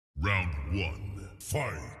Round one,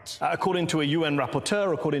 fight. According to a UN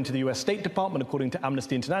rapporteur, according to the US State Department, according to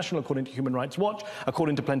Amnesty International, according to Human Rights Watch,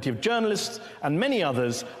 according to plenty of journalists, and many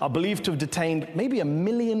others, are believed to have detained maybe 1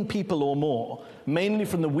 million people or more, mainly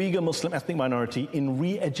from the Uyghur Muslim ethnic minority, in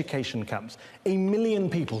re-education camps. 1 million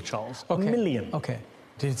people, Charles. Okay. 1 million. Okay.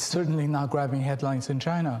 It's certainly not grabbing headlines in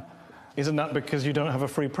China. Isn't that because you don't have a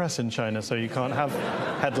free press in China, so you can't have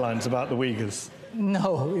headlines about the Uyghurs?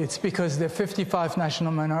 No, it's because there are 55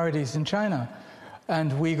 national minorities in China,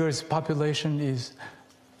 and Uyghurs' population is,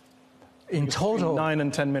 in total... 9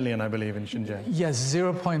 and 10 million, I believe, in Xinjiang. Yes,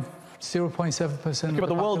 0.7% of But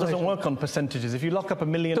the world population. doesn't work on percentages. If you lock up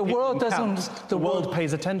 1 million people in camps, the world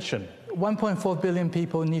pays attention. 1.4 billion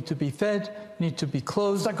people need to be fed, need to be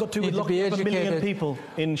clothed, That got to need to lock be up 1 million educated. people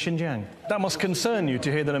in Xinjiang. That must concern you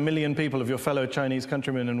to hear that 1 million people of your fellow Chinese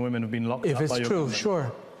countrymen and women have been locked up by your If it's true, government.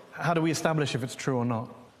 sure. How do we establish if it's true or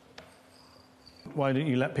not? Why don't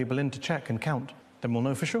you let people in to check and count? Then we'll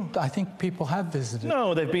know for sure. I think people have visited.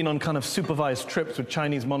 No, they've been on kind of supervised trips with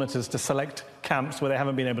Chinese monitors to select camps where they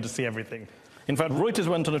haven't been able to see everything. In fact, Reuters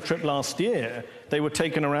went on a trip last year. They were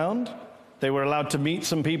taken around, they were allowed to meet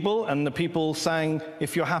some people, and the people sang,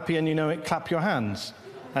 "If you're happy and you know it, clap your hands."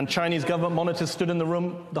 And Chinese government monitors stood in the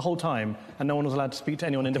room the whole time, and no one was allowed to speak to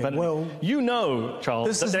anyone independently. well, you know,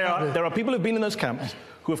 Charles, that there are people who've been in those camps,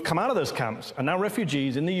 who have come out of those camps, are now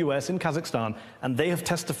refugees in the US, in Kazakhstan, and they have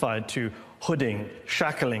testified to hooding,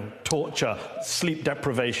 shackling, torture, sleep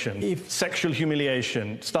deprivation, sexual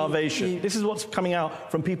humiliation, starvation. This is what's coming out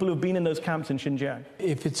from people who've been in those camps in Xinjiang.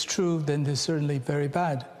 If it's true, then they're certainly very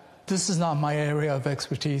bad. This is not my area of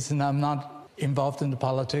expertise, and I'm not involved in the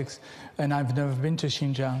politics, and I've never been to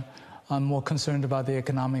Xinjiang. I'm more concerned about the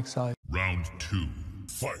economic side. Round two,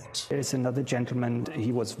 fight. There's another gentleman,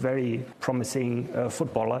 he was very promising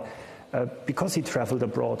footballer. Because he traveled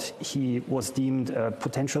abroad, he was deemed a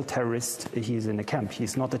potential terrorist. He's in a camp.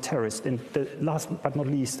 He's not a terrorist. And the last but not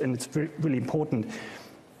least, and it's really important,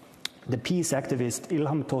 the peace activist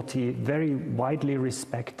Ilham Tohti, very widely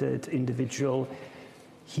respected individual,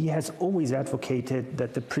 he has always advocated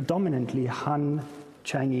that the predominantly Han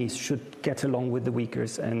Chinese should get along with the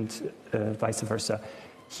Uyghurs and vice versa.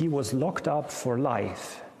 He was locked up for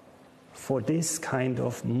life for this kind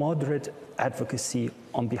of moderate advocacy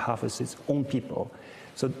on behalf of his own people.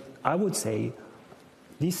 So I would say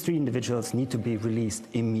these 3 individuals need to be released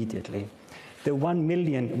immediately. The 1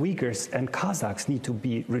 million Uyghurs and Kazakhs need to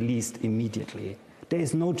be released immediately. There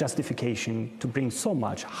is no justification to bring so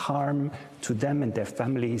much harm to them and their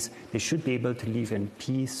families. They should be able to live in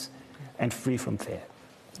peace and free from fear.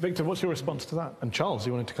 Victor, what's your response to that? And Charles,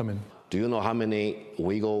 you wanted to come in. Do you know how many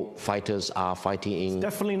Uyghur fighters are fighting in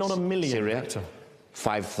Definitely not 1 million, Syria? Victor.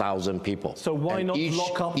 5,000 people. So why And not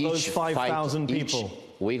lock up those 5,000 people?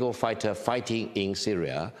 Each Uyghur fighter fighting in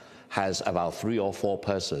Syria has about 3 or 4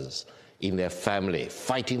 persons in their family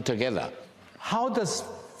fighting together. How does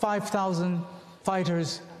 5,000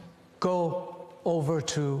 fighters go over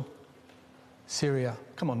to Syria?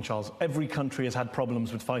 Come on, Charles. Every country has had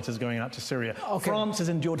problems with fighters going out to Syria. Okay. France has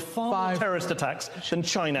endured far more terrorist attacks than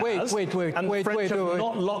China has. And the French have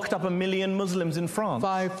not locked up 1 million Muslims in France.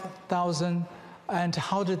 5,000. And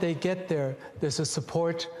how did they get there? There's a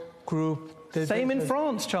support group. Same in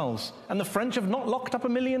France, Charles. And the French have not locked up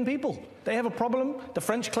 1 million people. They have a problem. The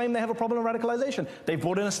French claim they have a problem of radicalization. They've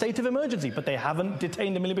brought in a state of emergency, but they haven't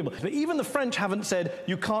detained 1 million people. But even the French haven't said,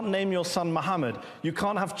 you can't name your son Mohammed. You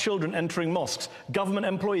can't have children entering mosques. Government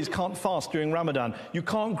employees can't fast during Ramadan. You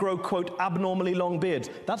can't grow, quote, abnormally long beards.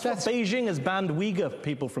 That's what Beijing has banned Uyghur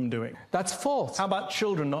people from doing. That's false. How about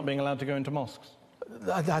children not being allowed to go into mosques?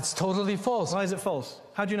 That's totally false. Why is it false?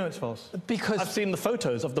 How do you know it's false? Because I've seen the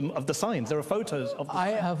photos of the signs. There are photos of the I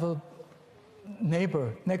have a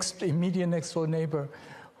neighbor, immediate next door neighbor,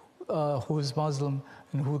 who is Muslim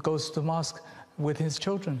and who goes to mosque with his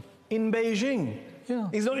children. In Beijing? Yeah.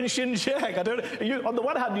 He's not in Xinjiang. On the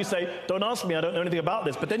one hand, you say, don't ask me, I don't know anything about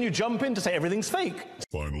this. But then you jump in to say everything's fake.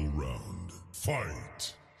 Final round,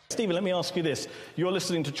 fight. Stephen, let me ask you this. You're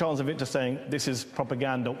listening to Charles and Victor saying this is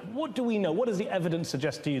propaganda. What do we know? What does the evidence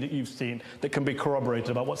suggest to you that you've seen that can be corroborated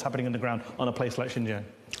about what's happening on the ground on a place like Xinjiang?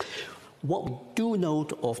 What we do know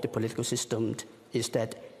of the political system is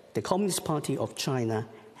that the Communist Party of China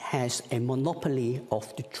has a monopoly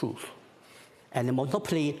of the truth and a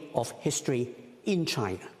monopoly of history in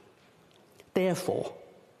China. Therefore,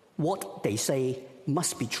 what they say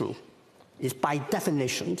must be true is by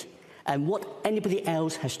definition, and what anybody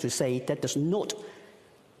else has to say that does not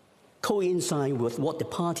coincide with what the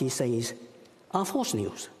party says are false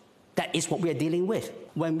news. That is what we are dealing with.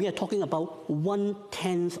 When we are talking about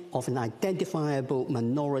 1/10 of an identifiable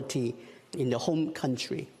minority in the home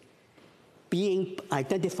country, being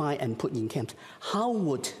identified and put in camps. How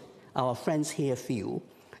would our friends here feel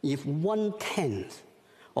if 1/10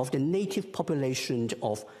 of the native population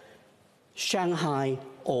of Shanghai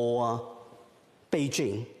or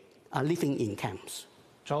Beijing are living in camps?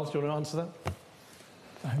 Charles, do you want to answer that?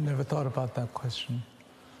 I've never thought about that question.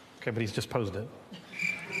 Okay, but he's just posed it.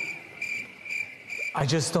 I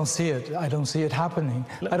just don't see it. I don't see it happening.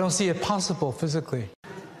 I don't see it possible physically.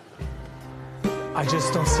 I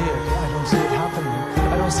just don't see it. I don't see it happening.